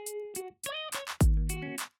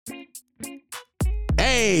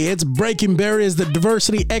Hey, it's Breaking Barriers, the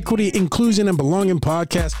diversity, equity, inclusion, and belonging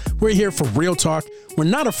podcast. We're here for real talk. We're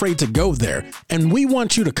not afraid to go there, and we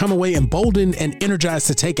want you to come away emboldened and energized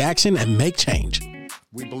to take action and make change.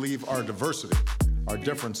 We believe our diversity, our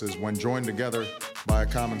differences, when joined together by a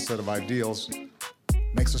common set of ideals,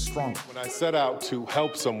 makes us stronger. When I set out to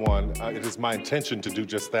help someone, it is my intention to do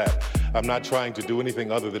just that. I'm not trying to do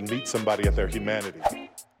anything other than meet somebody at their humanity.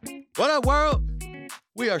 What up, world?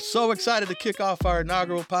 We are so excited to kick off our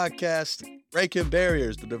inaugural podcast, Breaking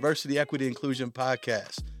Barriers, the Diversity, Equity, Inclusion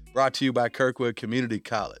Podcast, brought to you by Kirkwood Community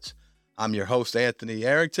College. I'm your host, Anthony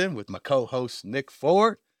Arrington, with my co-host, Nick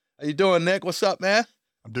Ford. How you doing, Nick? What's up, man?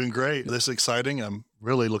 I'm doing great. This is exciting. I'm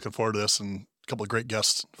really looking forward to this and a couple of great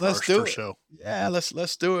guests for our first show. Yeah,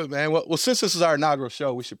 let's do it, man. Well, since this is our inaugural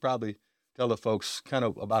show, we should probably tell the folks kind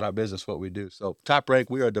of about our business, what we do. So, Top Rank,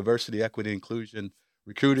 we are a diversity, equity, inclusion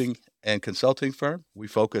recruiting and consulting firm. We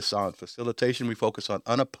focus on facilitation. We focus on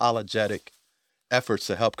unapologetic efforts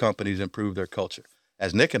to help companies improve their culture.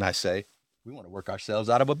 As Nick and I say, we want to work ourselves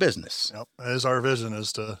out of a business. Yep, that is our vision,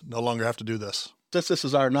 is to no longer have to do this. Since this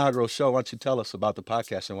is our inaugural show, why don't you tell us about the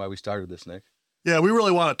podcast and why we started this, Nick? Yeah, we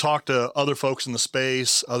really want to talk to other folks in the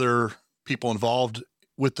space, other people involved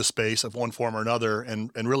with the space of one form or another,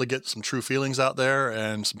 and really get some true feelings out there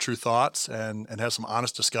and some true thoughts and have some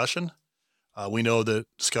honest discussion. We know that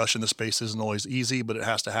discussion in the space isn't always easy, but it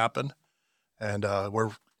has to happen. And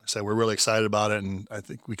we're really excited about it. And I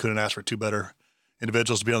think we couldn't ask for two better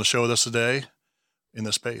individuals to be on the show with us today in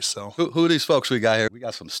this space. So who are these folks we got here? We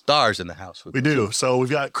got some stars in the house. We do. So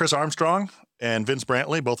we've got Chris Armstrong and Vince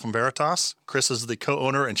Brantley, both from Veritas. Chris is the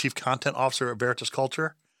co-owner and chief content officer at Veritas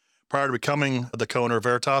Culture. Prior to becoming the co-owner of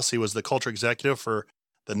Veritas, he was the culture executive for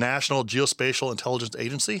the National Geospatial Intelligence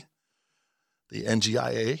Agency, the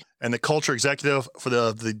NGIA, and the culture executive for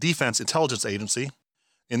the Defense Intelligence Agency.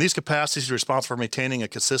 In these capacities, he's responsible for maintaining a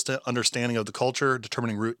consistent understanding of the culture,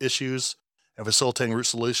 determining root issues, and facilitating root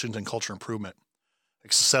solutions and culture improvement.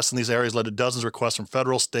 His success in these areas led to dozens of requests from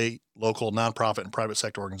federal, state, local, nonprofit, and private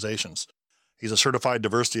sector organizations. He's a certified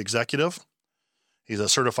diversity executive. He's a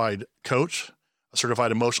certified coach, a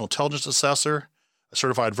certified emotional intelligence assessor, a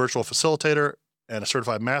certified virtual facilitator, and a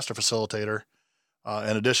certified master facilitator.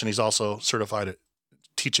 In addition, he's also certified at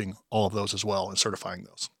teaching all of those as well and certifying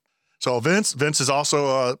those. So Vince is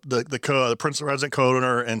also the principal resident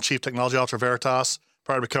co-owner and chief technology officer of Veritas.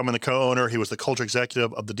 Prior to becoming the co-owner, he was the culture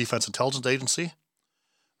executive of the Defense Intelligence Agency.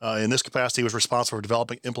 In this capacity, he was responsible for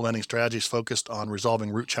developing, implementing strategies focused on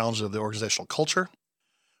resolving root challenges of the organizational culture.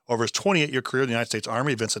 Over his 28-year career in the United States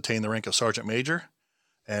Army, Vince attained the rank of sergeant major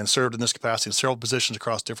and served in this capacity in several positions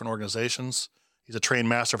across different organizations. He's a trained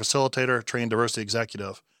master facilitator, trained diversity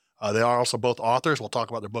executive. They are also both authors. We'll talk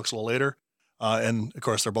about their books a little later. And, of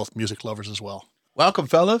course, they're both music lovers as well. Welcome,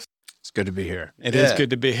 fellas. It's good to be here. It is good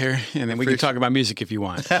to be here. And then we can talk about music if you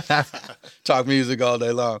want. Talk music all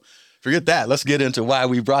day long. Forget that. Let's get into why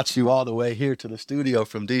we brought you all the way here to the studio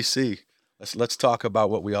from D.C. Let's talk about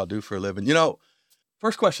what we all do for a living. You know,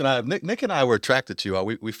 first question I have, Nick and I were attracted to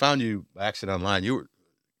you. We found you by accident online.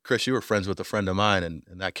 Chris, you were friends with a friend of mine,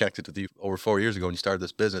 and I connected with you over 4 years ago when you started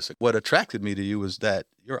this business. What attracted me to you was that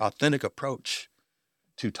your authentic approach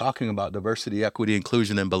to talking about diversity, equity,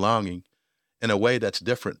 inclusion, and belonging in a way that's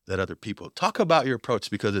different than other people. Talk about your approach,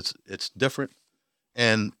 because it's different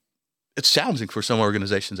and it's challenging for some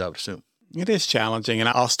organizations, I would assume. It is challenging, and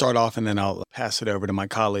I'll start off and then I'll pass it over to my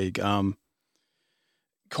colleague.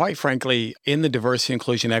 Quite frankly, in the diversity,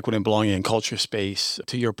 inclusion, equity, and belonging and culture space,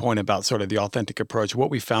 to your point about sort of the authentic approach, what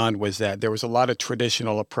we found was that there was a lot of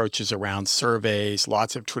traditional approaches around surveys,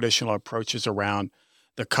 lots of traditional approaches around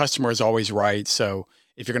the customer is always right. So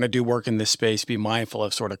if you're going to do work in this space, be mindful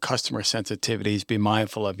of sort of customer sensitivities, be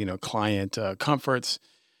mindful of, client comforts.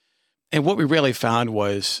 And what we really found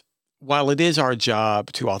was, while it is our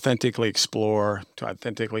job to authentically explore, to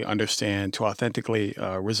authentically understand, to authentically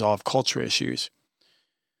resolve culture issues,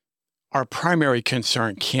 our primary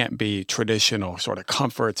concern can't be traditional sort of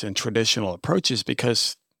comforts and traditional approaches,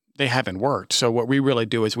 because they haven't worked. So what we really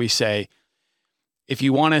do is we say, if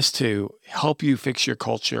you want us to help you fix your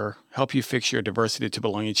culture, help you fix your diversity to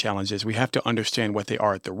belonging challenges, we have to understand what they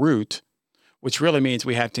are at the root, which really means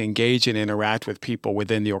we have to engage and interact with people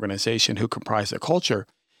within the organization who comprise the culture,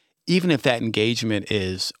 even if that engagement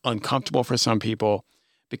is uncomfortable for some people,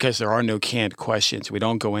 because there are no canned questions. We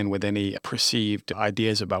don't go in with any perceived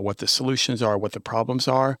ideas about what the solutions are, what the problems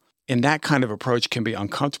are. And that kind of approach can be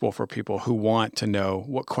uncomfortable for people who want to know,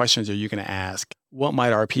 what questions are you going to ask? What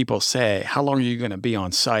might our people say? How long are you going to be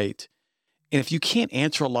on site? And if you can't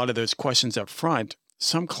answer a lot of those questions up front,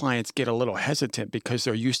 some clients get a little hesitant because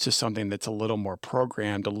they're used to something that's a little more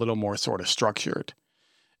programmed, a little more sort of structured.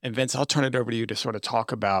 And Vince, I'll turn it over to you to sort of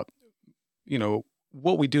talk about,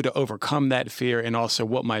 what we do to overcome that fear and also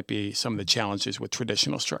what might be some of the challenges with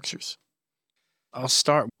traditional structures. I'll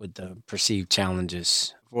start with the perceived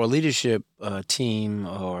challenges. For a leadership team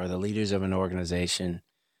or the leaders of an organization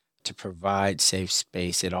to provide safe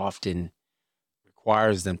space, it often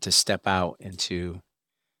requires them to step out into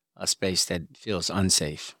a space that feels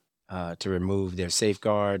unsafe, to remove their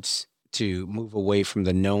safeguards, to move away from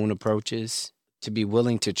the known approaches, to be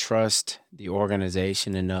willing to trust the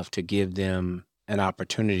organization enough to give them an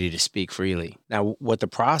opportunity to speak freely. Now, what the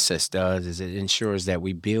process does is it ensures that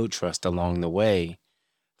we build trust along the way.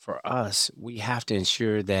 For us, we have to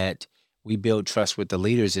ensure that we build trust with the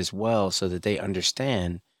leaders as well so that they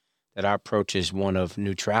understand that our approach is one of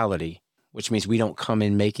neutrality, which means we don't come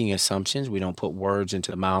in making assumptions. We don't put words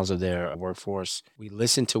into the mouths of their workforce. We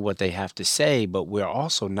listen to what they have to say, but we're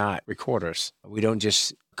also not recorders. We don't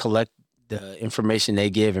just collect the information they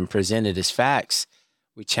give and present it as facts.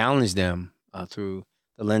 We challenge them through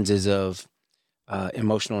the lenses of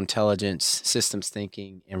emotional intelligence, systems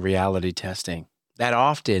thinking, and reality testing. That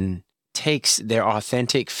often takes their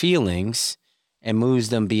authentic feelings and moves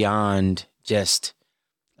them beyond just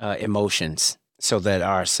emotions so that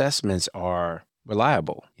our assessments are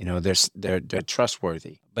reliable. They're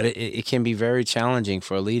trustworthy. But it can be very challenging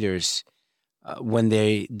for leaders when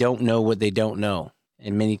they don't know what they don't know.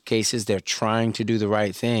 In many cases, they're trying to do the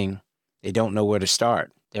right thing. They don't know where to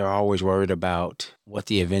start. They're always worried about what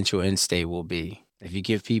the eventual end state will be. If you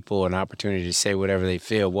give people an opportunity to say whatever they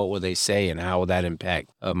feel, what will they say and how will that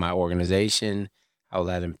impact my organization? How will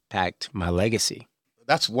that impact my legacy?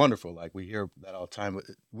 That's wonderful. Like we hear that all the time.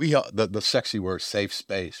 The sexy word, safe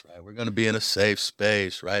space, right? We're going to be in a safe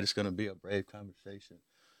space, right? It's going to be a brave conversation.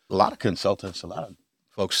 A lot of consultants, a lot of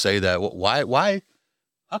folks say that. Why?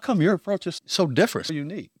 How come your approach is so different, so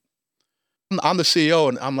unique? I'm the CEO,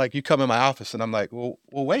 and I'm like, you come in my office, and I'm like, well,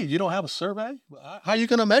 wait, you don't have a survey? How are you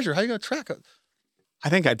going to measure? How are you going to track it? I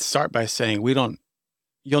think I'd start by saying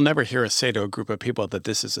you'll never hear us say to a group of people that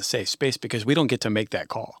this is a safe space because we don't get to make that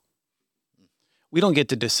call. We don't get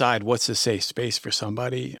to decide what's a safe space for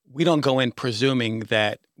somebody. We don't go in presuming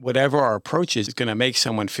that whatever our approach is going to make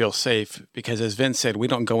someone feel safe because, as Vince said, we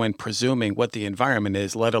don't go in presuming what the environment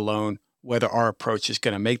is, let alone whether our approach is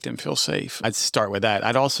going to make them feel safe. I'd start with that.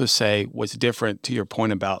 I'd also say what's different to your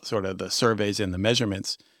point about sort of the surveys and the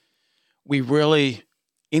measurements.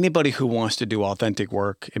 Anybody who wants to do authentic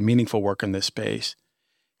work and meaningful work in this space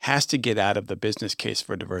has to get out of the business case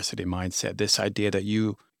for diversity mindset, this idea that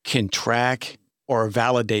you can track or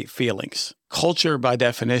validate feelings. Culture, by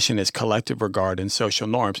definition, is collective regard and social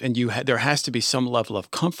norms, and there has to be some level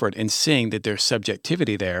of comfort in seeing that there's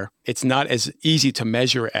subjectivity there. It's not as easy to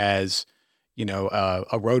measure as,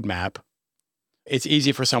 a roadmap. It's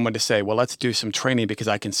easy for someone to say, well, let's do some training because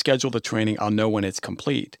I can schedule the training. I'll know when it's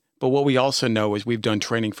complete. But what we also know is we've done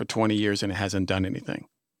training for 20 years and it hasn't done anything.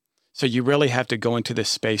 So you really have to go into this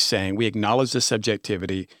space saying, we acknowledge the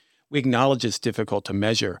subjectivity. We acknowledge it's difficult to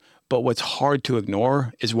measure, but what's hard to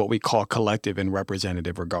ignore is what we call collective and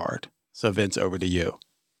representative regard. So Vince, over to you.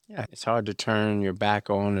 Yeah, it's hard to turn your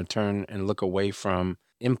back on and turn and look away from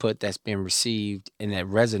input that's being received and that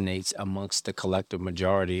resonates amongst the collective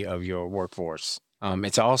majority of your workforce.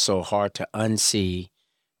 It's also hard to unsee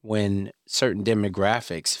when certain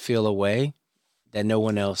demographics feel a way that no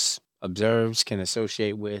one else observes, can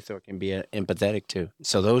associate with, or can be empathetic to.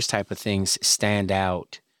 So those type of things stand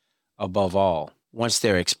out above all. Once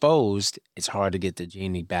they're exposed, it's hard to get the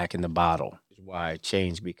genie back in the bottle. Which is why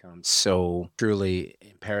change becomes so truly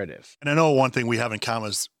imperative. And I know one thing we have in common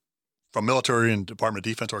is from military and Department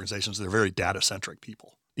of Defense organizations, they're very data-centric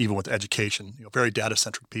people, even with education, very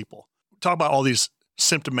data-centric people. Talk about all these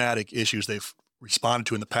symptomatic issues they've responded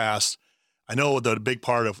to in the past. I know that a big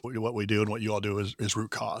part of what we do and what you all do is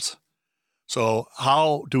root cause. So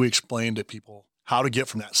how do we explain to people how to get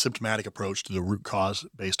from that symptomatic approach to the root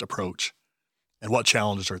cause-based approach? And what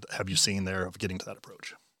challenges have you seen there of getting to that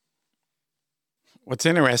approach? What's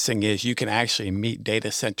interesting is you can actually meet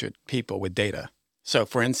data-centered people with data. So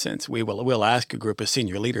for instance, we'll ask a group of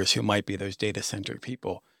senior leaders who might be those data-centered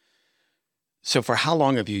people. So for how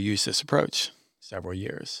long have you used this approach? Several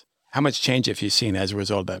years. How much change have you seen as a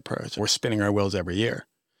result of that approach? We're spinning our wheels every year.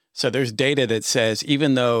 So there's data that says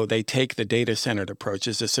even though they take the data-centered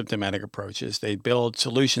approaches, the symptomatic approaches, they build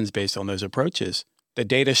solutions based on those approaches, the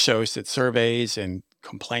data shows that surveys and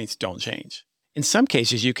complaints don't change. In some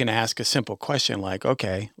cases, you can ask a simple question like,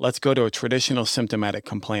 okay, let's go to a traditional symptomatic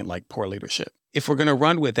complaint like poor leadership. If we're going to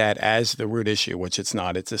run with that as the root issue, which it's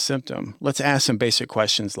not, it's a symptom, let's ask some basic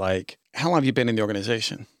questions like, how long have you been in the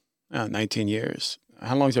organization? 19 years.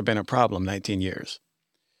 How long has there been a problem? 19 years.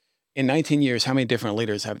 In 19 years, how many different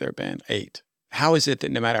leaders have there been? 8. How is it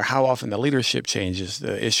that no matter how often the leadership changes,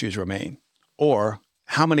 the issues remain? Or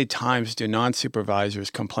how many times do non-supervisors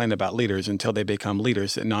complain about leaders until they become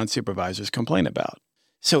leaders that non-supervisors complain about?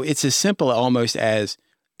 So it's as simple almost as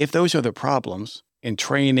if those are the problems and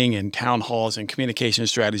training and town halls and communication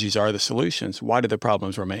strategies are the solutions, why do the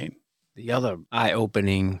problems remain? The other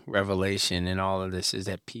eye-opening revelation in all of this is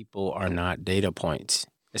that people are not data points.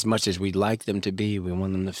 As much as we'd like them to be, we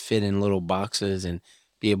want them to fit in little boxes and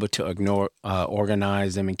be able to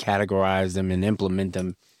organize them and categorize them and implement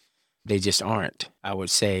them. They just aren't. I would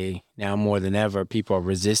say now more than ever, people are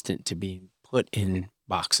resistant to being put in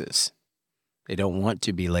boxes. They don't want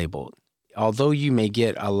to be labeled. Although you may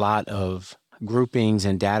get a lot of groupings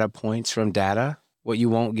and data points from data, what you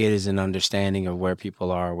won't get is an understanding of where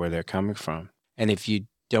people are, where they're coming from. And if you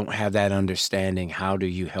don't have that understanding, how do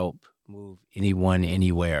you help move anyone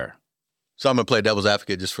anywhere? So I'm going to play devil's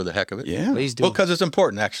advocate just for the heck of it. Yeah. Please do. Well, because it's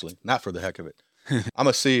important, actually, not for the heck of it. I'm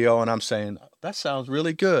a CEO and I'm saying, that sounds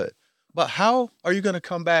really good. But how are you going to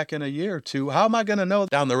come back in a year or two? How am I going to know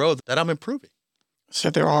down the road that I'm improving? So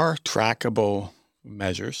there are trackable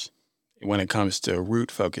measures when it comes to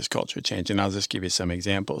root-focused culture change. And I'll just give you some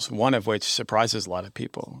examples, one of which surprises a lot of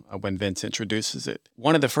people when Vince introduces it.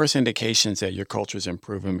 One of the first indications that your culture is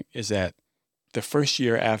improving is that the first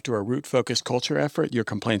year after a root-focused culture effort, your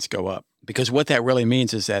complaints go up. Because what that really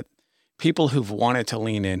means is that people who've wanted to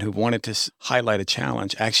lean in, who've wanted to highlight a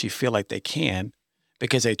challenge, actually feel like they can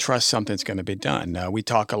because they trust something's going to be done. Now, we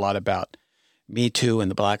talk a lot about Me Too and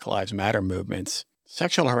the Black Lives Matter movements.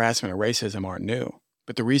 Sexual harassment and racism aren't new.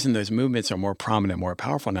 But the reason those movements are more prominent, more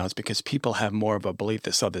powerful now is because people have more of a belief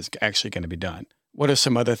that something's actually going to be done. What are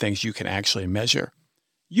some other things you can actually measure?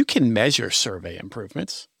 You can measure survey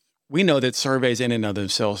improvements. We know that surveys in and of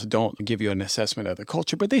themselves don't give you an assessment of the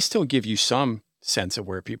culture, but they still give you some sense of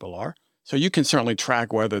where people are. So you can certainly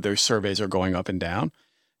track whether those surveys are going up and down.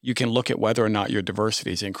 You can look at whether or not your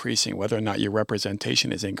diversity is increasing, whether or not your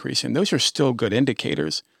representation is increasing. Those are still good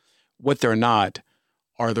indicators. What they're not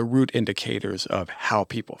are the root indicators of how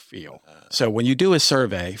people feel. So when you do a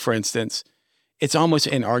survey, for instance, it's almost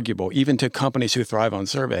inarguable, even to companies who thrive on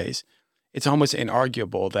surveys, it's almost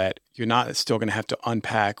inarguable that you're not still going to have to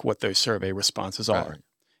unpack what those survey responses are. Right.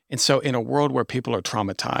 And so in a world where people are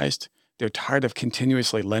traumatized, they're tired of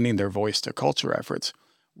continuously lending their voice to culture efforts,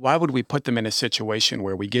 why would we put them in a situation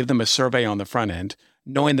where we give them a survey on the front end,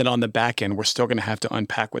 knowing that on the back end, we're still going to have to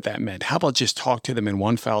unpack what that meant? How about just talk to them in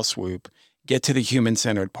one foul swoop, get to the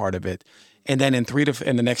human-centered part of it, and then in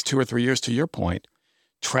the next 2 or 3 years, to your point,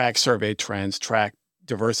 track survey trends, track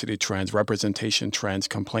diversity trends, representation trends,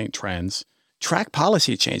 complaint trends, track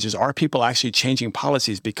policy changes. Are people actually changing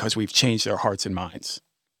policies because we've changed their hearts and minds?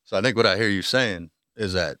 So I think what I hear you saying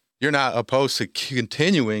is that you're not opposed to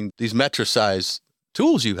continuing these metricized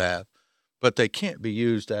tools you have, but they can't be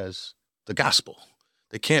used as the gospel.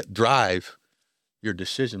 They can't drive your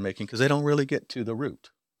decision-making because they don't really get to the root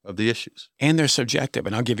of the issues. And they're subjective.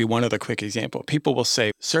 And I'll give you one other quick example. People will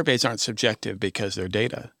say surveys aren't subjective because they're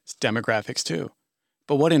data. It's demographics too.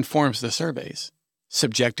 But what informs the surveys?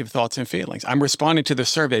 Subjective thoughts and feelings. I'm responding to the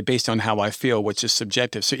survey based on how I feel, which is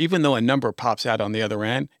subjective. So even though a number pops out on the other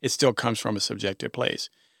end, it still comes from a subjective place.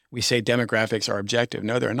 We say demographics are objective.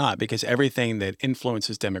 No, they're not, because everything that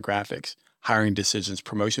influences demographics, hiring decisions,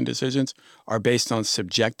 promotion decisions, are based on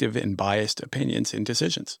subjective and biased opinions and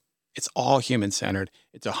decisions. It's all human-centered.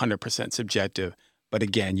 It's 100% subjective. But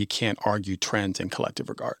again, you can't argue trends in collective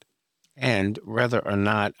regard. And whether or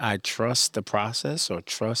not I trust the process or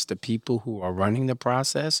trust the people who are running the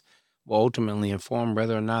process will ultimately inform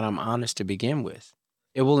whether or not I'm honest to begin with.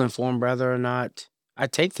 It will inform whether or not I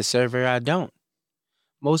take the survey or I don't.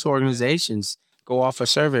 Most organizations go off of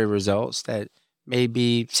survey results that may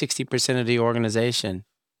be 60% of the organization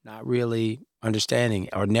not really understanding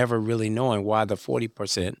or never really knowing why the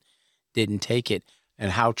 40% didn't take it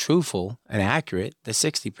and how truthful and accurate the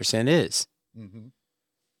 60% is. Mm-hmm.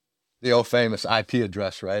 The old famous IP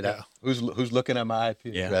address, right? Yeah. Who's looking at my IP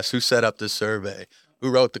address? Who set up this survey? Who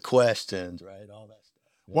wrote the questions, right? All that stuff.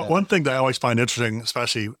 Yeah. One thing that I always find interesting,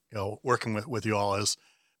 especially working with you all, is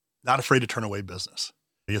not afraid to turn away business.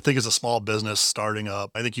 You think as a small business starting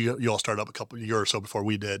up, I think you all started up a year or so before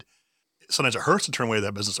we did. Sometimes it hurts to turn away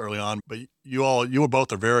that business early on, but you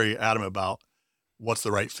both are very adamant about what's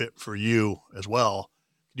the right fit for you as well.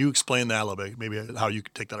 Can you explain that a little bit, maybe how you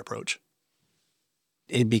could take that approach?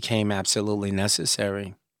 It became absolutely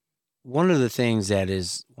necessary. One of the things that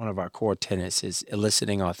is one of our core tenets is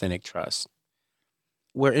eliciting authentic trust.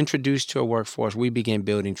 We're introduced to a workforce. We begin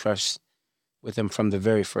building trust with them from the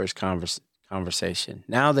very first conversation.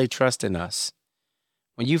 Now they trust in us.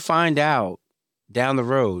 When you find out down the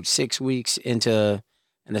road, 6 weeks into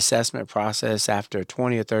an assessment process after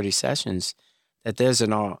 20 or 30 sessions, that there's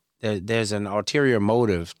an ulterior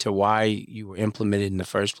motive to why you were implemented in the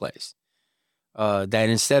first place. That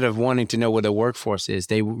instead of wanting to know what the workforce is,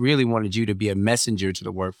 they really wanted you to be a messenger to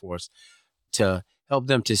the workforce to help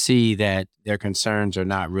them to see that their concerns are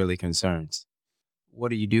not really concerns. What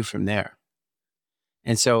do you do from there?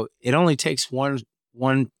 And so it only takes once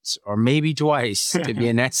or maybe twice to be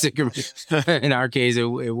in that situation. In our case, it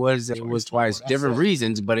was twice, different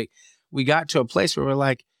reasons, but we got to a place where we're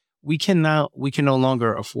like, we can no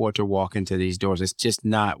longer afford to walk into these doors. It's just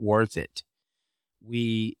not worth it.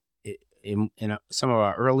 In some of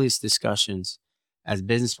our earliest discussions as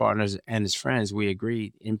business partners and as friends, we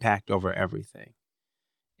agreed impact over everything.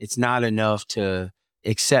 It's not enough to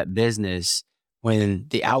accept business when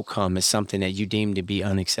the outcome is something that you deem to be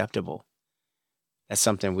unacceptable. That's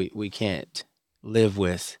something we can't live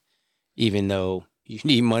with, even though you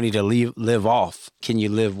need money to live off. Can you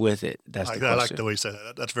live with it? That's the question. I like the way you said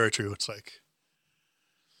that. That's very true. It's like,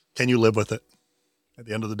 can you live with it at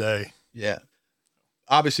the end of the day? Yeah.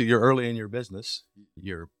 Obviously, you're early in your business.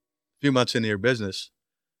 You're a few months into your business.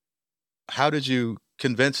 How did you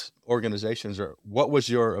convince organizations, or what was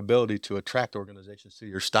your ability to attract organizations to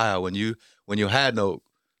your style when you had no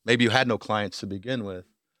clients to begin with,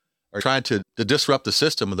 or trying to disrupt the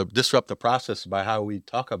system, or disrupt the process by how we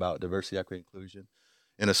talk about diversity, equity, inclusion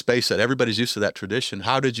in a space that everybody's used to that tradition?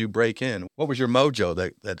 How did you break in? What was your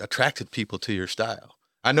mojo that attracted people to your style?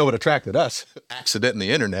 I know what attracted us, accident in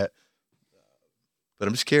the internet, but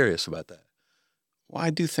I'm just curious about that. Well, I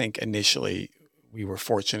do think initially we were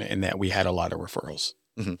fortunate in that we had a lot of referrals.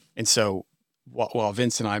 Mm-hmm. And so while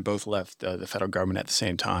Vince and I both left the federal government at the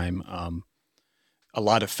same time, a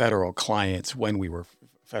lot of federal clients, when we were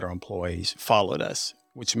federal employees, followed us,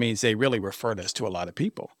 which means they really referred us to a lot of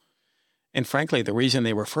people. And frankly, the reason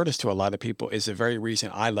they referred us to a lot of people is the very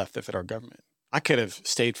reason I left the federal government. I could have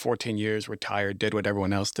stayed 14 years, retired, did what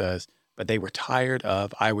everyone else does, but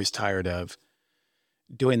I was tired of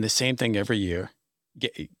doing the same thing every year,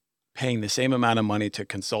 paying the same amount of money to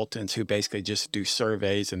consultants who basically just do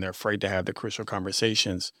surveys and they're afraid to have the crucial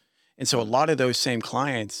conversations. And so a lot of those same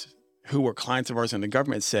clients who were clients of ours in the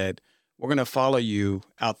government said, we're going to follow you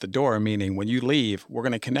out the door, meaning when you leave, we're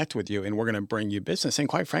going to connect with you and we're going to bring you business. And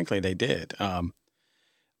quite frankly, they did.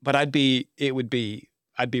 But I'd be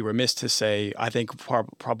remiss to say, I think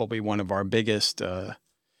probably one of our biggest, I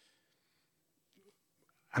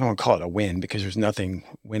don't want to call it a win because there's nothing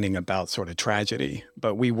winning about sort of tragedy,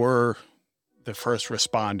 but we were the first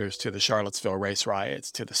responders to the Charlottesville race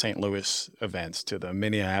riots, to the St. Louis events, to the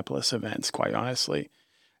Minneapolis events, quite honestly.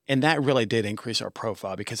 And that really did increase our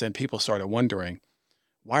profile because then people started wondering,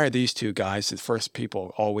 why are these two guys the first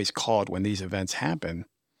people always called when these events happen?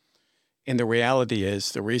 And the reality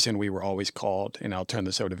is the reason we were always called, and I'll turn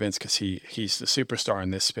this over to Vince because he's the superstar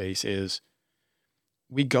in this space, is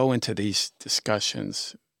we go into these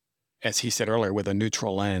discussions, as he said earlier, with a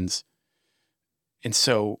neutral lens. And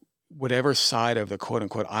so whatever side of the quote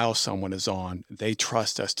unquote aisle someone is on, they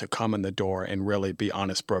trust us to come in the door and really be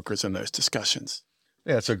honest brokers in those discussions.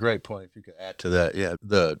 Yeah, it's a great point. If you could add to that. Yeah,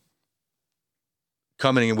 the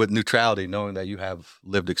coming in with neutrality, knowing that you have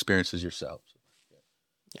lived experiences yourself.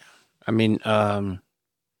 Yeah. I mean,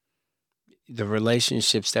 the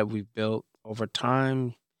relationships that we've built over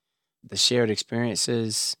time, the shared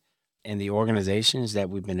experiences and the organizations that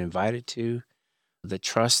we've been invited to, the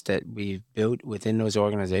trust that we've built within those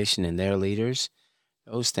organizations and their leaders,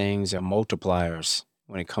 those things are multipliers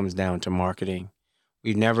when it comes down to marketing.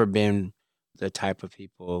 We've never been the type of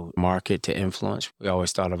people market to influence. We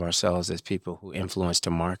always thought of ourselves as people who influence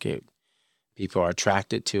to market. People are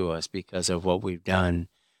attracted to us because of what we've done.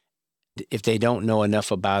 If they don't know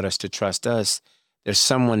enough about us to trust us, there's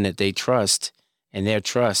someone that they trust, and their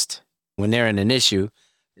trust, when they're in an issue,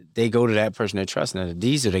 they go to that person they trust. Now,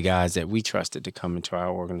 these are the guys that we trusted to come into our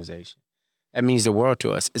organization. That means the world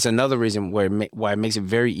to us. It's another reason why it makes it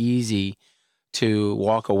very easy to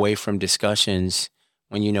walk away from discussions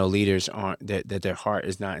when you know leaders aren't, that their heart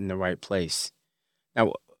is not in the right place.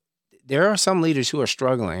 Now, there are some leaders who are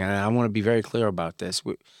struggling, and I want to be very clear about this.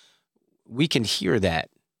 We can hear that.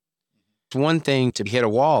 It's one thing to hit a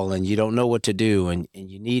wall and you don't know what to do, and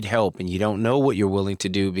you need help and you don't know what you're willing to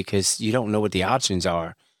do because you don't know what the options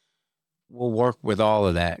are. We'll work with all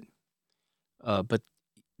of that. But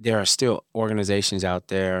there are still organizations out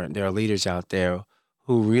there, there are leaders out there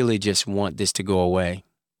who really just want this to go away.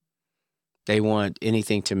 They want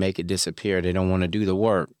anything to make it disappear. They don't want to do the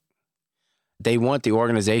work. They want the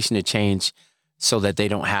organization to change so that they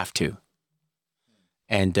don't have to.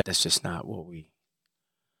 And that's just not what we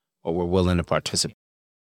or we're willing to participate.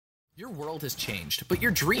 Your world has changed, but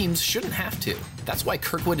your dreams shouldn't have to. That's why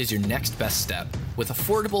Kirkwood is your next best step. With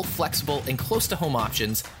affordable, flexible, and close-to-home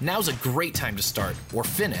options, now's a great time to start or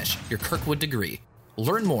finish your Kirkwood degree.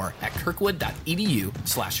 Learn more at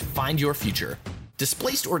kirkwood.edu/findyourfuture.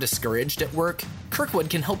 Displaced or discouraged at work? Kirkwood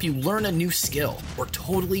can help you learn a new skill or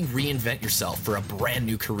totally reinvent yourself for a brand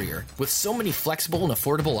new career. With so many flexible and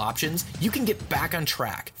affordable options, you can get back on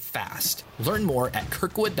track fast. Learn more at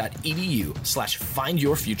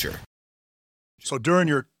kirkwood.edu/findyourfuture. So during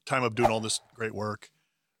your time of doing all this great work,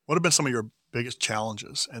 what have been some of your biggest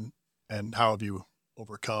challenges, and how have you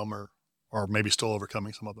overcome or maybe still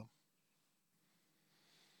overcoming some of them?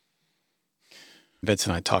 Vince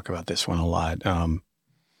and I talk about this one a lot. One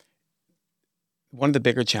of the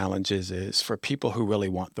bigger challenges is for people who really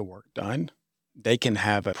want the work done, they can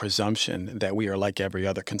have a presumption that we are like every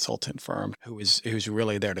other consultant firm who's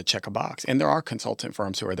really there to check a box. And there are consultant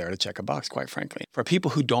firms who are there to check a box, quite frankly. For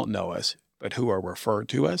people who don't know us, but who are referred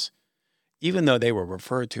to us, even though they were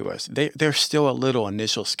referred to us, there's still a little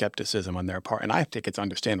initial skepticism on their part. And I think it's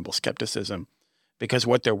understandable skepticism, because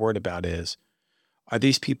what they're worried about is, are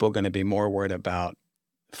these people going to be more worried about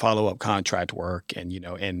follow-up contract work and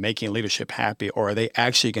making leadership happy, or are they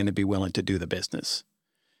actually going to be willing to do the business?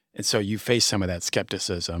 And so you face some of that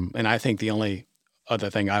skepticism. And I think the only other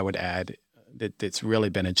thing I would add that's really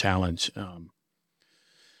been a challenge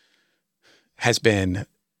has been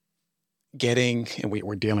getting, and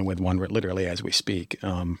we're dealing with one literally as we speak,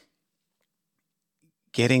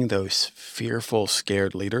 getting those fearful,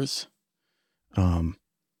 scared leaders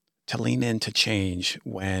to lean into change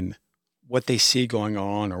when what they see going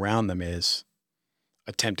on around them is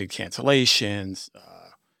attempted cancellations,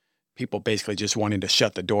 people basically just wanting to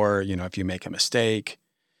shut the door, if you make a mistake.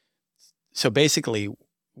 So basically,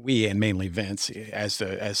 we, and mainly Vince, as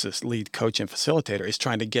this lead coach and facilitator, is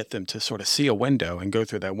trying to get them to sort of see a window and go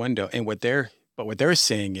through that window. And what they're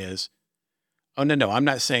seeing is, oh, no, I'm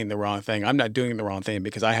not saying the wrong thing. I'm not doing the wrong thing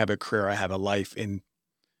because I have a career, I have a life. And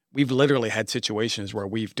we've literally had situations where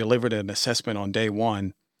we've delivered an assessment on day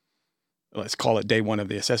one. Let's call it day one of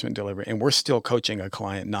the assessment delivery. And we're still coaching a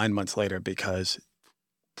client 9 months later, because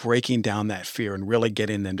breaking down that fear and really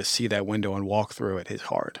getting them to see that window and walk through it is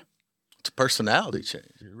hard. It's a personality change.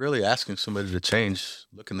 You're really asking somebody to change,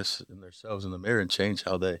 look in themselves in the mirror and change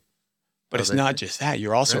how they. But it's not just that.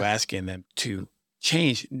 You're also asking them to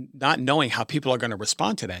change, not knowing how people are going to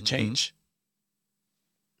respond to that change.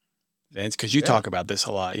 Vince, because you talk about this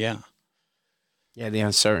a lot. Yeah. Yeah, the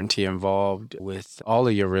uncertainty involved with all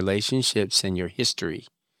of your relationships and your history.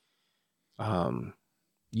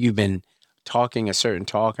 You've been talking a certain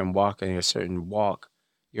talk and walking a certain walk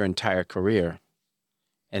your entire career.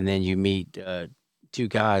 And then you meet two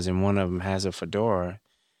guys, and one of them has a fedora,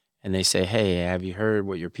 and they say, hey, have you heard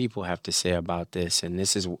what your people have to say about this? And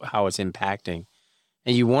this is how it's impacting.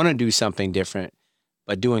 And you want to do something different,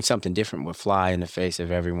 but doing something different would fly in the face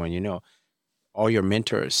of everyone you know. All your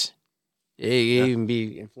mentors. It even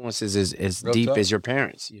be influences as deep as your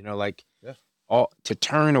parents, to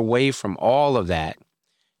turn away from all of that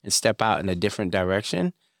and step out in a different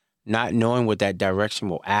direction, not knowing what that direction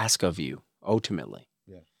will ask of you ultimately.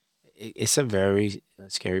 Yeah. It's a very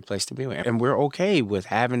scary place to be in. And we're okay with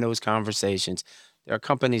having those conversations. There are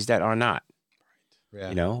companies that are not.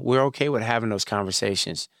 Right. Yeah. We're okay with having those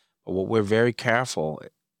conversations. But what we're very careful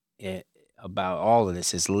about all of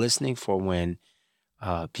this is listening for when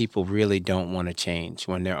people really don't want to change,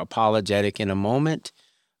 when they're apologetic in a moment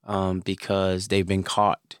because they've been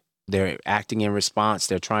caught. They're acting in response.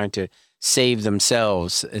 They're trying to save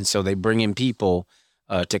themselves. And so they bring in people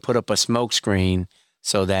to put up a smoke screen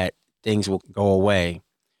so that things will go away.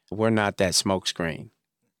 We're not that smoke screen.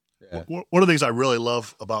 Yeah. One of the things I really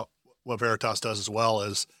love about what Veritas does as well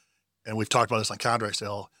is, and we've talked about this on contract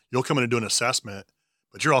sale, you'll come in and do an assessment,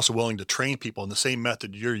 but you're also willing to train people in the same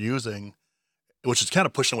method you're using, which is kind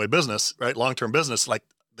of pushing away business, right? Long-term business, like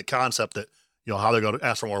the concept that, how they're going to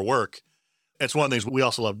ask for more work. It's one of the things we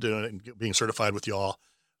also love doing and being certified with y'all.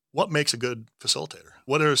 What makes a good facilitator?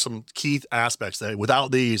 What are some key aspects that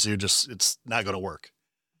without these, it's not going to work?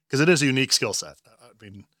 Because it is a unique skill set. I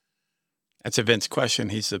mean, that's a Vince question.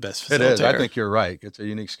 He's the best facilitator. It is. I think you're right. It's a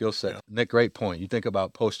unique skill set. Yeah. Nick, great point. You think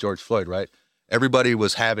about post George Floyd, right? Everybody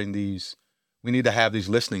was having we need to have these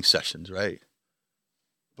listening sessions, right?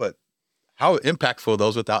 But how impactful are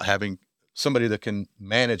those without having somebody that can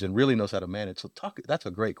manage and really knows how to manage? So that's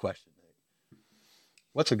a great question.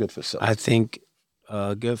 What's a good facilitator? I think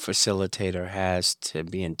a good facilitator has to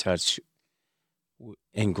be in touch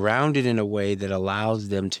and grounded in a way that allows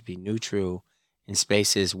them to be neutral in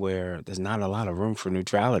spaces where there's not a lot of room for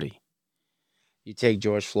neutrality. You take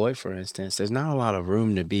George Floyd, for instance, there's not a lot of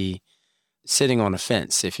room to be sitting on a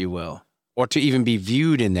fence, if you will, or to even be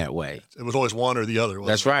viewed in that way. It was always one or the other.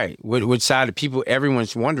 That's right. Which side of people,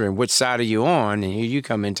 everyone's wondering, which side are you on? And here you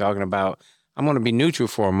come in talking about, I'm going to be neutral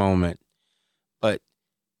for a moment. But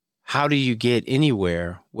how do you get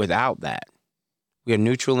anywhere without that? We are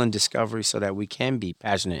neutral in discovery so that we can be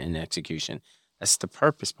passionate in execution. That's the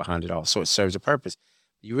purpose behind it all. So it serves a purpose.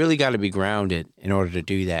 You really got to be grounded in order to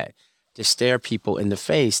do that, to stare people in the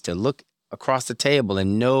face, to look across the table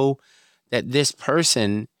and know that this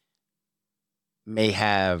person may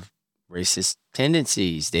have racist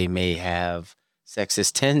tendencies, they may have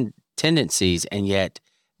sexist tendencies, and yet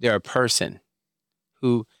they're a person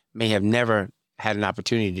who may have never had an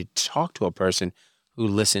opportunity to talk to a person who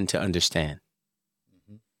listened to understand.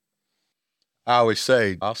 I always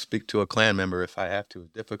say, I'll speak to a Klan member if I have to, as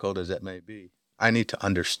difficult as that may be. I need to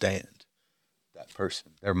understand that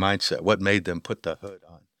person, their mindset, what made them put the hood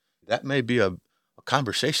on. That may be a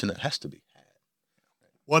conversation that has to be had.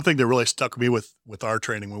 One thing that really stuck with me with our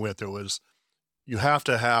training we went through was you have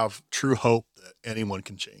to have true hope that anyone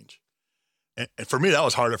can change. And for me, that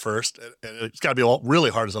was hard at first. And it's got to be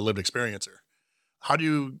really hard as a lived experiencer. How do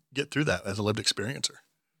you get through that as a lived experiencer?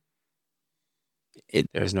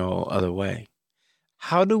 There's no other way.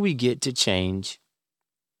 How do we get to change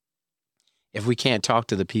if we can't talk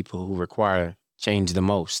to the people who require change the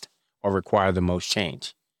most or require the most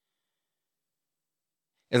change?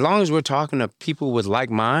 As long as we're talking to people with like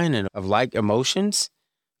mind and of like emotions,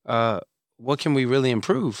 what can we really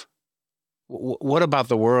improve? What about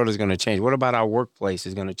the world is going to change? What about our workplace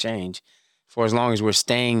is going to change for as long as we're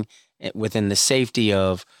staying within the safety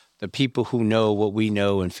of the people who know what we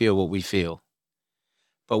know and feel what we feel?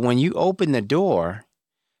 But when you open the door,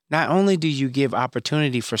 not only do you give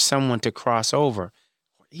opportunity for someone to cross over,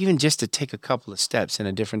 or even just to take a couple of steps in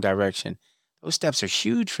a different direction, those steps are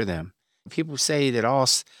huge for them. People say that all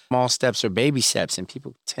small steps are baby steps, and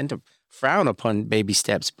people tend to frown upon baby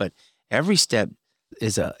steps, but every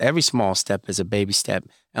small step is a baby step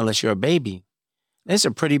unless you're a baby. It's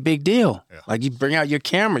a pretty big deal. Yeah. Like you bring out your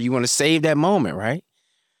camera, you want to save that moment, right?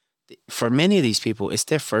 For many of these people, it's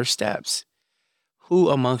their first steps. Who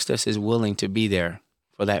amongst us is willing to be there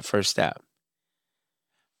for that first step?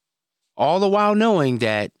 All the while knowing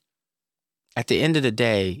that at the end of the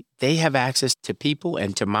day, they have access to people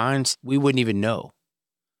and to minds we wouldn't even know.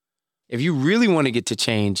 If you really want to get to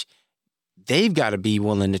change, they've got to be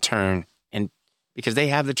willing to turn, and because they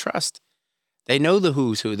have the trust. They know the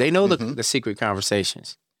who's who. They know the secret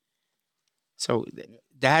conversations. So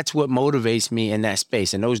that's what motivates me in that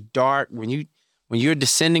space. And those dark, when you're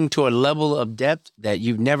descending to a level of depth that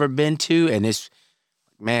you've never been to, and this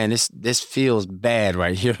feels bad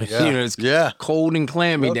right here. Yeah. It's cold and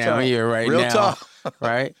clammy Real down tough. here right Real now. tough.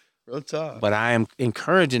 Right? Real tough. But I am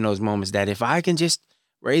encouraging those moments that if I can just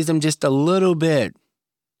raise them just a little bit,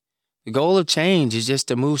 the goal of change is just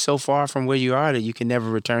to move so far from where you are that you can never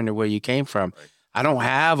return to where you came from. Right. I don't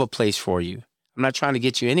have a place for you. I'm not trying to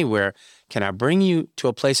get you anywhere. Can I bring you to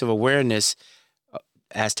a place of awareness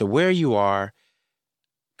as to where you are?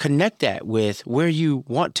 Connect that with where you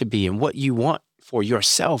want to be and what you want for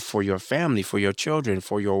yourself, for your family, for your children,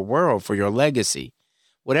 for your world, for your legacy,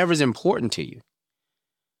 whatever's important to you,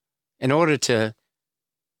 in order to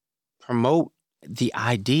promote the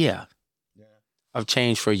idea of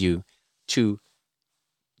change for you, to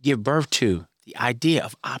give birth to the idea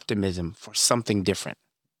of optimism for something different.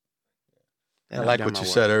 I like what you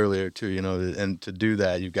said earlier too, and to do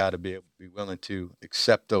that, you've got to be able to be willing to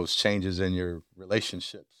accept those changes in your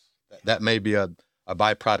relationships. That may be a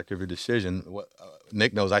byproduct of your decision.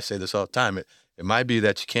 Nick knows I say this all the time. It might be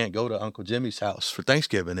that you can't go to Uncle Jimmy's house for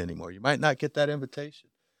Thanksgiving anymore. You might not get that invitation.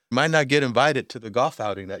 You might not get invited to the golf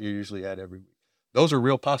outing that you're usually at every week. Those are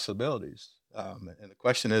real possibilities. And the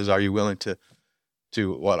question is, are you willing to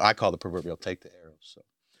what I call the proverbial take the arrows? So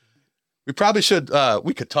we probably should,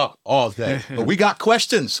 we could talk all day, but we got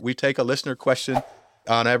questions. We take a listener question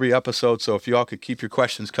on every episode. So if you all could keep your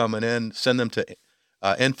questions coming in, send them to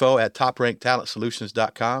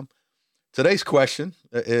info@toprankedtalentsolutions.com. Today's question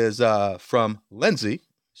is from Lindsay.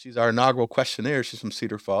 She's our inaugural questionnaire. She's from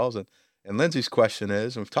Cedar Falls. And Lindsay's question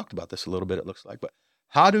is, and we've talked about this a little bit, it looks like, but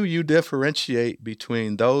how do you differentiate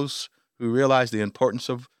between those who realize the importance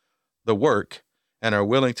of the work and are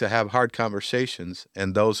willing to have hard conversations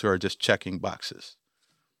and those who are just checking boxes?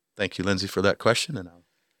 Thank you, Lindsay, for that question, and I'll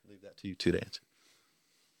leave that to you two to answer.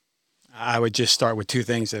 I would just start with two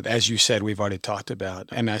things that, as you said, we've already talked about.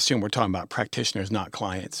 And I assume we're talking about practitioners, not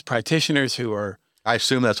clients. Practitioners who are... I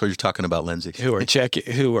assume that's what you're talking about, Lindsay. Who are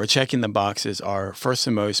checking the boxes are, first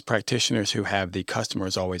and most, practitioners who have the customer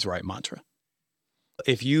is always right mantra.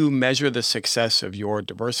 If you measure the success of your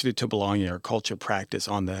diversity to belonging or culture practice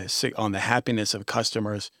on the happiness of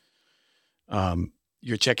customers,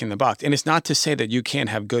 you're checking the box. And it's not to say that you can't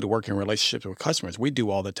have good working relationships with customers. We do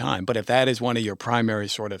all the time. But if that is one of your primary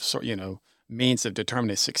means of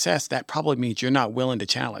determining success, that probably means you're not willing to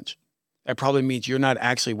challenge. That probably means you're not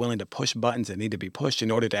actually willing to push buttons that need to be pushed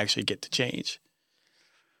in order to actually get to change.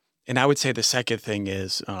 And I would say the second thing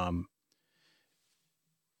is,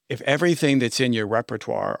 if everything that's in your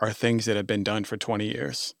repertoire are things that have been done for 20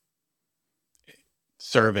 years,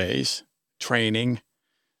 surveys, training,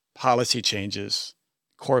 policy changes,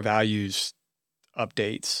 core values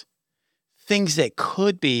updates, things that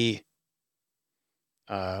could be,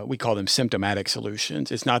 we call them symptomatic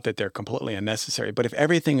solutions. It's not that they're completely unnecessary, but if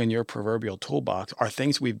everything in your proverbial toolbox are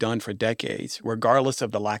things we've done for decades, regardless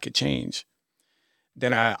of the lack of change,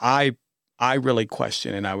 then I really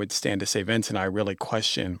question, and I would stand to say, Vince and I really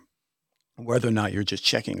question whether or not you're just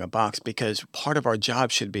checking a box, because part of our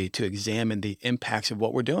job should be to examine the impacts of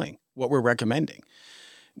what we're doing, what we're recommending.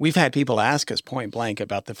 We've had people ask us point blank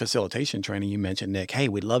about the facilitation training you mentioned, Nick. Hey,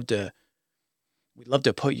 we'd love to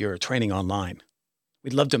put your training online.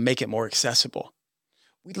 We'd love to make it more accessible.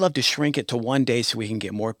 We'd love to shrink it to 1 day so we can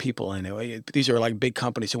get more people in it. These are like big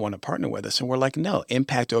companies who want to partner with us. And we're like, no,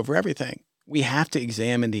 impact over everything. We have to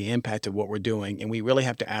examine the impact of what we're doing. And we really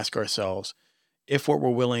have to ask ourselves if what we're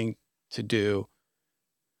willing to do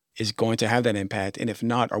is going to have that impact. And if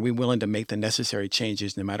not, are we willing to make the necessary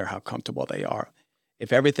changes no matter how comfortable they are?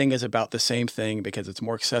 If everything is about the same thing because it's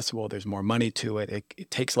more accessible, there's more money to it, it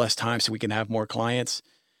takes less time so we can have more clients,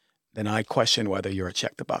 then I question whether you're a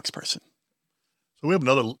check the box person. So we have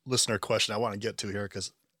another listener question I want to get to here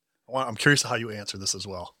because I'm curious how you answer this as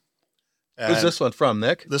well. And who's this one from,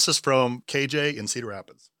 Nick? This is from KJ in Cedar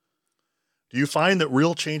Rapids. Do you find that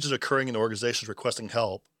real changes occurring in organizations requesting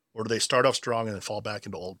help, or do they start off strong and then fall back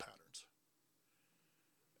into old patterns?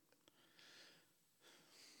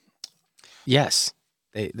 Yes,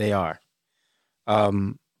 they are.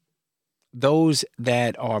 Those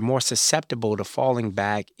that are more susceptible to falling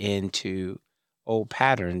back into old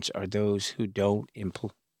patterns are those who don't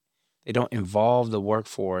involve the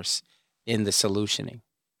workforce in the solutioning.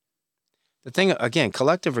 The thing, again,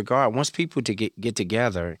 collective regard wants people to get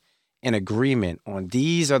together in agreement on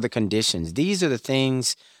these are the conditions. These are the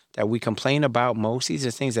things that we complain about most. These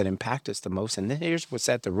are things that impact us the most. And then here's what's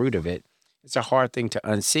at the root of it. It's a hard thing to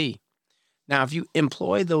unsee. Now, if you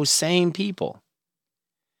employ those same people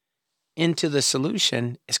into the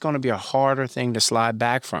solution, it's going to be a harder thing to slide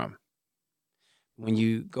back from. When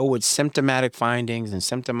you go with symptomatic findings and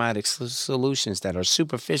symptomatic solutions that are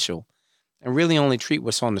superficial and really only treat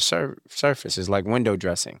what's on the surface, is like window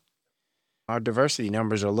dressing. Our diversity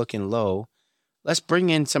numbers are looking low. Let's bring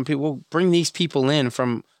in some people. We'll bring these people in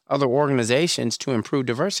from other organizations to improve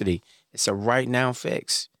diversity. It's a right now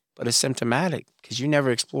fix, but it's symptomatic because you never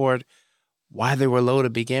explored why they were low to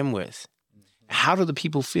begin with. How do the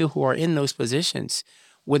people feel who are in those positions?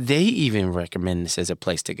 Would they even recommend this as a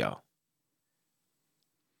place to go?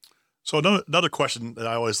 So another question that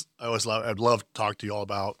I'd love to talk to you all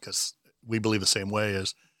about, because we believe the same way,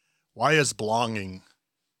 is why is belonging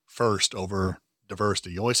first over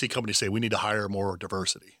diversity? You always see companies say we need to hire more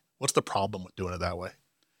diversity. What's the problem with doing it that way?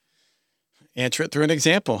 Answer it through an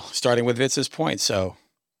example, starting with Vince's point. So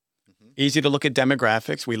easy to look at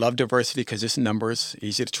demographics. We love diversity because it's numbers,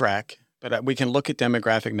 easy to track. But we can look at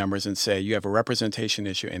demographic numbers and say you have a representation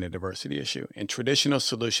issue and a diversity issue. And traditional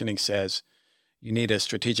solutioning says you need a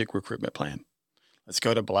strategic recruitment plan. Let's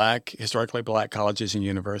go to historically black colleges and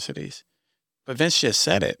universities. But Vince just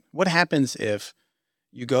said it. What happens if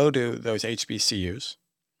you go to those HBCUs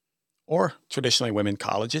or traditionally women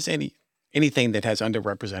colleges, anything that has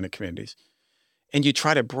underrepresented communities, and you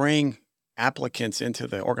try to bring applicants into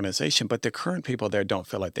the organization, but the current people there don't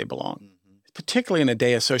feel like they belong? Particularly in a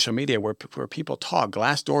day of social media where people talk,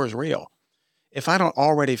 Glassdoor is real. If I don't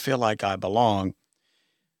already feel like I belong,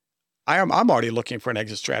 I'm already looking for an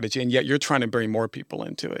exit strategy, and yet you're trying to bring more people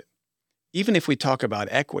into it. Even if we talk about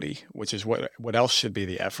equity, which is what else should be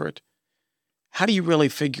the effort, how do you really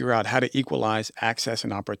figure out how to equalize access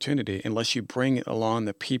and opportunity unless you bring along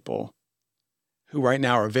the people who right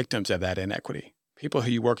now are victims of that inequity, people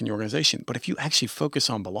who you work in your organization? But if you actually focus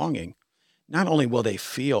on belonging, not only will they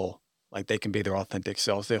feel like they can be their authentic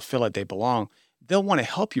selves, they'll feel like they belong, they'll want to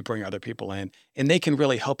help you bring other people in, and they can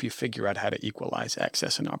really help you figure out how to equalize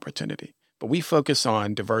access and opportunity. But we focus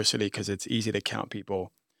on diversity because it's easy to count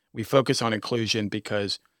people. We focus on inclusion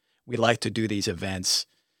because we like to do these events,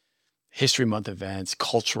 History Month events,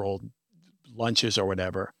 cultural lunches or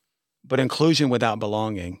whatever. But inclusion without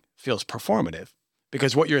belonging feels performative,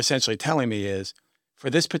 because what you're essentially telling me is for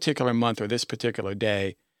this particular month or this particular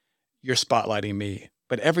day, you're spotlighting me.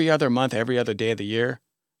 But every other month, every other day of the year,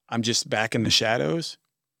 I'm just back in the shadows.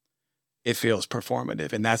 It feels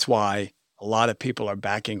performative. And that's why a lot of people are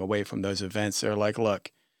backing away from those events. They're like,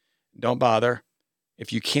 look, don't bother.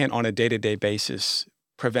 If you can't on a day-to-day basis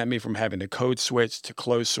prevent me from having to code switch, to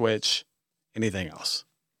close switch, anything else.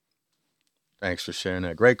 Thanks for sharing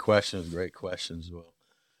that. Great questions. Will.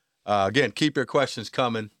 Again, keep your questions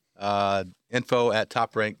coming.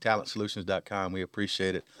 info@toprankedtalentsolutions.com. We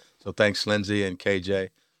appreciate it. So thanks, Lindsay and KJ.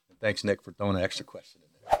 And thanks, Nick, for throwing an extra question in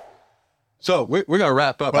there. So we're going to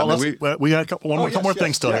wrap up. Well, we got a couple more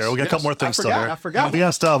things still here. We got a couple more things still here. I forgot. We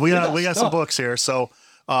got stuff. We got some books here. So,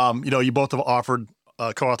 you both have co-authored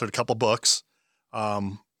a couple books.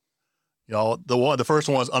 The first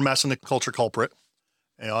one was Unmasking the Culture Culprit.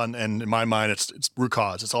 And in my mind, it's root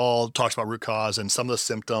cause. It's all talks about root cause and some of the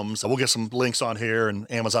symptoms. We'll get some links on here and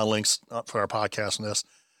Amazon links for our podcast on this.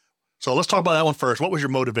 So let's talk about that one first. What was your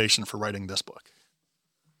motivation for writing this book?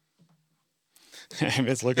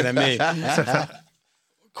 It's looking at me.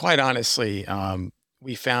 Quite honestly,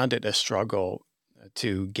 we found it a struggle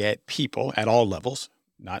to get people at all levels,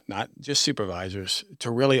 not just supervisors,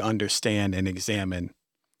 to really understand and examine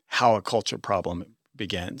how a culture problem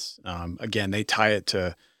begins. Again, they tie it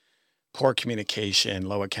to poor communication,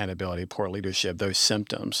 low accountability, poor leadership, those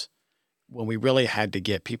symptoms, when we really had to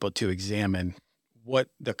get people to examine what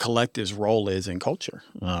the collective's role is in culture.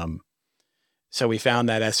 So we found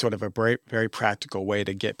that as sort of a very, very practical way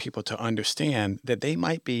to get people to understand that they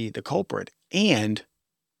might be the culprit. And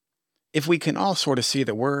if we can all sort of see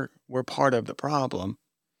that we're part of the problem,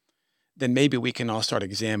 then maybe we can all start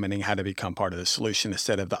examining how to become part of the solution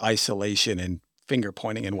instead of the isolation and finger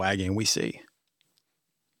pointing and wagging we see.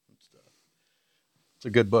 It's a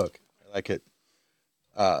good book. I like it.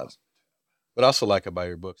 What I also like about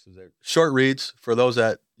your books is they're short reads. For those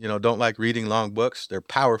that don't like reading long books, they're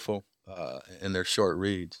powerful and they're short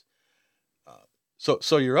reads.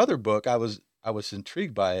 So your other book, I was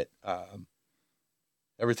intrigued by it.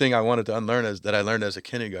 Everything I wanted to unlearn that I learned as a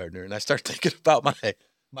kindergartner, and I started thinking about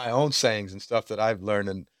my own sayings and stuff that I've learned.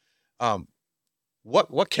 And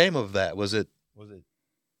what came of that?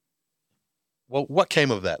 What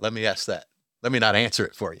came of that? Let me ask that. Let me not answer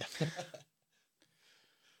it for you.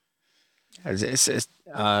 It's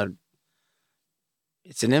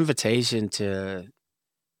an invitation to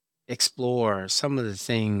explore some of the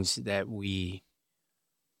things that we've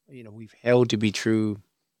held to be true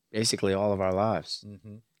basically all of our lives.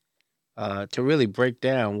 Mm-hmm. To really break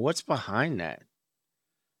down what's behind that.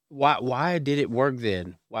 Why did it work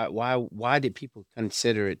then? Why did people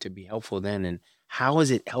consider it to be helpful then? And how is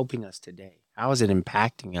it helping us today? How is it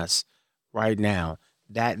impacting us right now?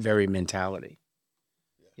 That very mentality.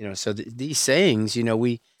 So these sayings,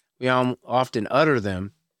 we often utter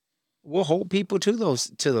them. We'll hold people to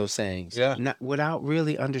those sayings, without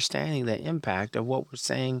really understanding the impact of what we're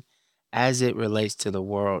saying as it relates to the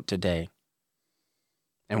world today,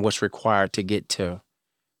 and what's required to get to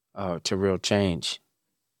real change.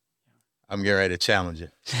 I'm getting ready to challenge you.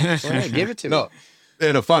 Well, give it to me. No,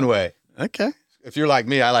 in a fun way. Okay. If you're like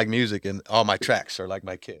me, I like music, and all my tracks are like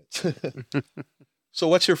my kids. So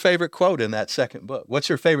what's your favorite quote in that second book? What's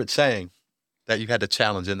your favorite saying that you had to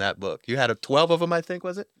challenge in that book? You had 12 of them, I think,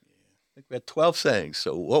 was it? I think we had 12 sayings.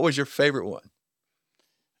 So what was your favorite one?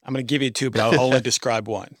 I'm going to give you two, but I'll only describe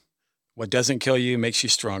one. What doesn't kill you makes you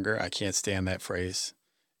stronger. I can't stand that phrase.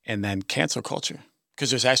 And then cancel culture,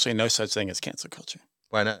 because there's actually no such thing as cancel culture.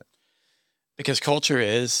 Why not? Because culture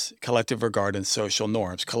is collective regard and social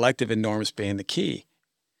norms, collective and norms being the key.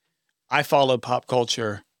 I follow pop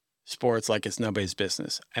culture, sports like it's nobody's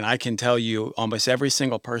business. And I can tell you almost every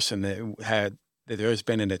single person that there's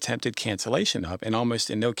been an attempted cancellation of, and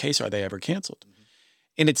almost in no case are they ever canceled. Mm-hmm.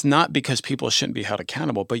 And it's not because people shouldn't be held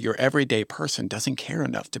accountable, but your everyday person doesn't care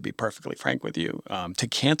enough, to be perfectly frank with you, to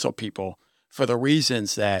cancel people for the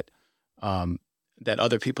reasons that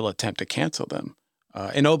other people attempt to cancel them.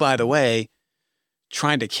 And oh, by the way,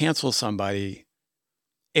 trying to cancel somebody,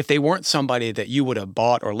 if they weren't somebody that you would have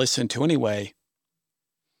bought or listened to anyway.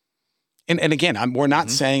 And again, we're not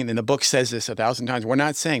saying, and the book says this 1,000 times, we're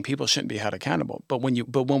not saying people shouldn't be held accountable. But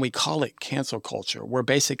when we call it cancel culture, we're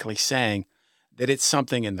basically saying that it's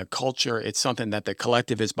something in the culture, it's something that the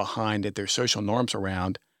collective is behind, that there's social norms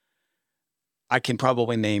around. I can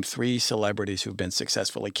probably name 3 celebrities who've been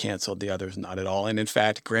successfully canceled, the others not at all. And in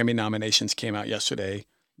fact, Grammy nominations came out yesterday.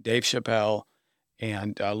 Dave Chappelle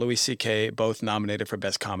and Louis C.K. both nominated for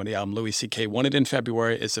Best Comedy Album. Louis C.K. won it in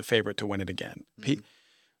February, is the favorite to win it again. Mm-hmm.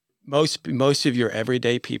 Most of your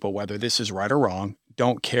everyday people, whether this is right or wrong,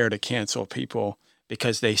 don't care to cancel people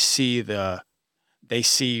because they see the they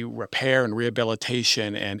see repair and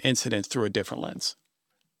rehabilitation and incidents through a different lens.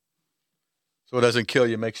 So it doesn't kill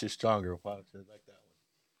you, makes you stronger. Why don't you like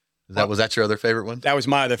that one? Was that your other favorite one? That was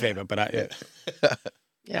my other favorite, but I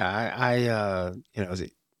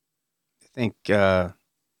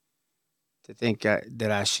think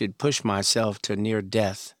that I should push myself to near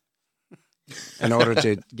death in order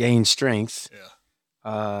to gain strength.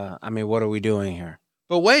 Yeah. I mean, what are we doing here?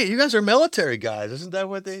 But wait, you guys are military guys. Isn't that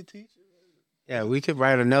what they teach? Yeah, we could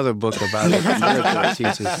write another book about it. Military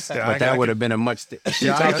teachers, but that would have been a much. She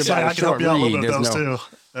talked about a short read.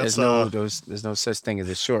 There's no such thing as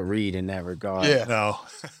a short read in that regard. Yeah, no.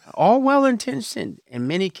 All well intentioned, in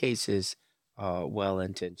many cases, well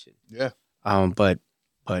intentioned. Yeah. But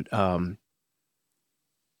I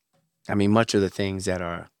mean, much of the things that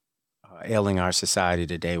are ailing our society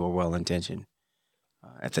today were well intentioned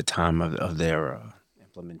at the time of their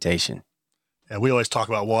implementation. And we always talk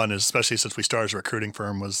about one, especially since we started as a recruiting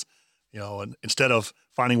firm, was, and instead of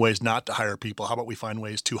finding ways not to hire people, how about we find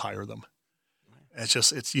ways to hire them? And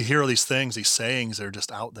you hear all these things, these sayings that are just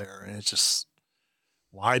out there, and it's just,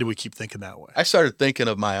 why do we keep thinking that way? I started thinking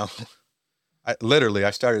of my own. I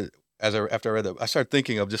started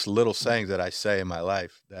thinking of just little sayings that I say in my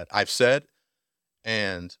life that I've said,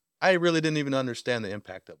 and I really didn't even understand the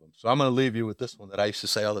impact of them. So I'm going to leave you with this one that I used to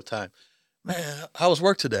say all the time. Man, how was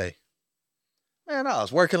work today? Man, I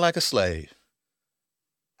was working like a slave.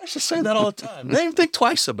 I used to say that all the time. They didn't even think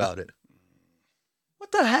twice about it.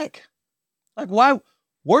 What the heck? Like, why?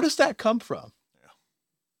 Where does that come from? Yeah.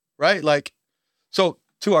 Right? Like, so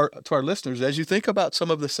to our listeners, as you think about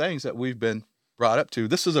some of the sayings that we've been brought up to,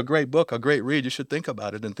 this is a great book, a great read. You should think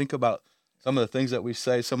about it and think about some of the things that we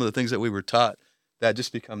say, some of the things that we were taught that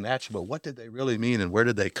just become natural. But what did they really mean, and where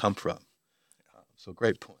did they come from? So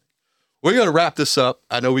great point. We're going to wrap this up.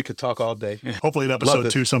 I know we could talk all day. Hopefully an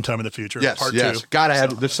episode 2 sometime in the future. Yes, Part yes. 2. Gotta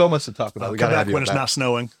have. There's so much to talk about. We Come gotta back have when it's not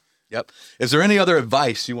snowing. Yep. Is there any other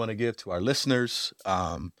advice you want to give to our listeners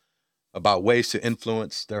about ways to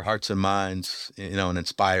influence their hearts and minds, and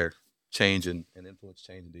inspire change and influence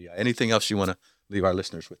change in DEI? Anything else you want to leave our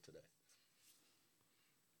listeners with today?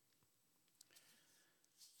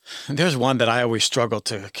 There's one that I always struggle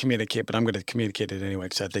to communicate, but I'm going to communicate it anyway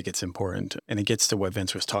because I think it's important. And it gets to what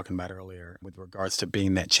Vince was talking about earlier with regards to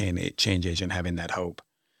being that change agent, having that hope.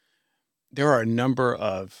 There are a number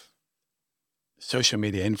of social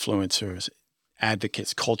media influencers,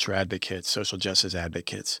 advocates, culture advocates, social justice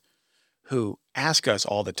advocates who ask us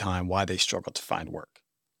all the time why they struggle to find work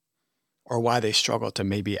or why they struggle to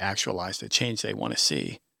maybe actualize the change they want to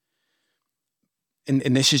see. And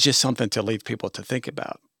this is just something to leave people to think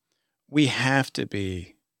about. We have to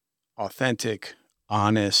be authentic,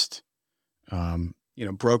 honest,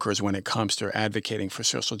 brokers when it comes to advocating for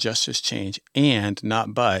social justice change, and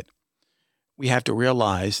not but. We have to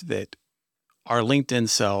realize that our LinkedIn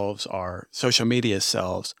selves, our social media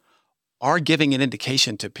selves, are giving an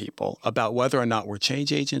indication to people about whether or not we're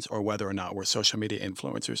change agents or whether or not we're social media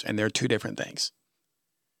influencers, and they're two different things.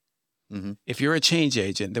 Mm-hmm. If you're a change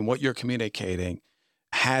agent, then what you're communicating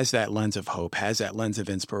has that lens of hope, has that lens of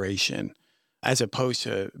inspiration, as opposed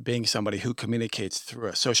to being somebody who communicates through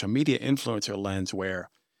a social media influencer lens where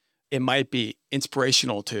it might be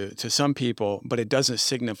inspirational to some people, but it doesn't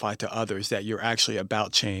signify to others that you're actually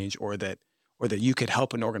about change or that you could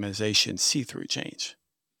help an organization see through change.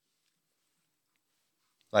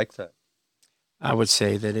 Like that. I would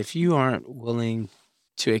say that if you aren't willing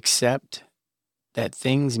to accept that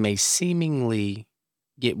things may seemingly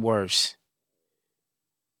get worse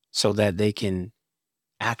so that they can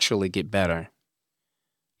actually get better,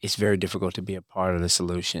 it's very difficult to be a part of the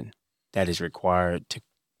solution that is required to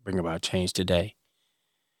bring about change today.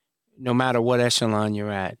 No matter what echelon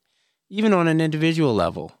you're at, even on an individual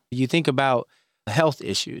level, you think about health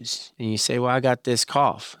issues and you say, well, I got this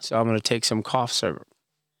cough, so I'm going to take some cough syrup.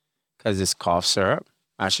 Because it's cough syrup,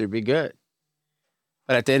 I should be good.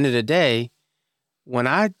 But at the end of the day, when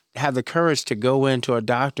I have the courage to go into a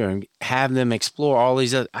doctor and have them explore all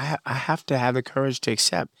these other, I have to have the courage to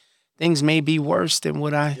accept things may be worse than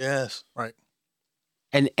what I. Yes, right.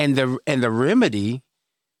 And the remedy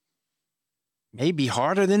may be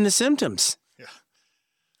harder than the symptoms. Yeah.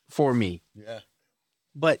 For me. Yeah.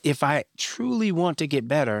 But if I truly want to get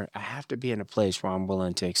better, I have to be in a place where I'm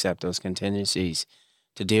willing to accept those contingencies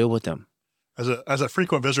to deal with them. As a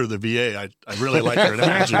frequent visitor to the VA, I really like your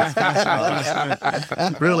analogy.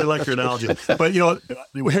 Really like your analogy. But,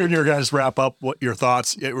 hearing your guys wrap up what your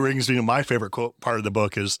thoughts, it brings me to my favorite quote part of the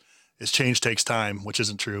book is change takes time, which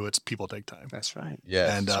isn't true. It's people take time. That's right.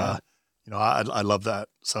 Yeah. And I love that.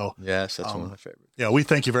 So yes, that's one of my favorites. Yeah, we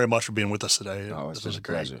thank you very much for being with us today. Oh, it's been a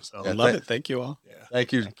great. pleasure. So, I love it. Thank you all. Yeah.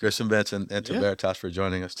 Thank you, Chris and Vince, and to Veritas for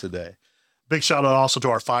joining us today. Big shout out also to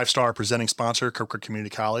our 5-star presenting sponsor, Kirkwood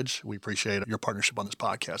Community College. We appreciate your partnership on this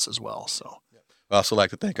podcast as well. So. I'd also like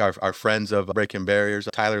to thank our friends of Breaking Barriers,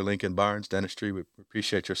 Tyler, Lincoln, Barnes Dentistry. We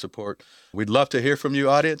appreciate your support. We'd love to hear from you,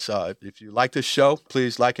 audience. If you like this show,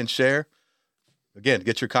 please like and share. Again,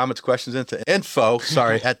 get your comments, questions into info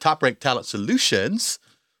at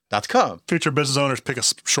toprankedtalentsolutions.com. Future business owners, pick a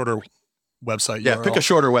shorter website. Yeah, URL. pick a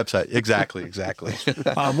shorter website. Exactly.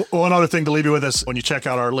 One other thing to leave you with is when you check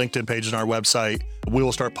out our LinkedIn page and our website, we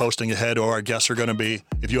will start posting ahead who our guests are going to be.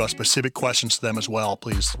 If you have specific questions to them as well,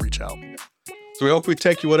 please reach out. So we hope we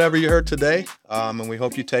take you whatever you heard today, and we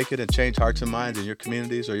hope you take it and change hearts and minds in your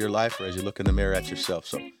communities or your life or as you look in the mirror at yourself.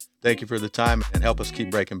 So thank you for the time and help us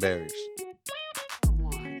keep breaking barriers.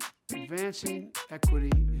 Advancing equity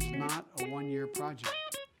is not a one-year project.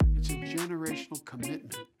 It's a generational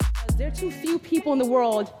commitment. There are too few people in the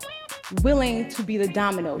world willing to be the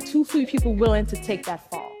domino, too few people willing to take that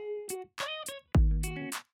fall.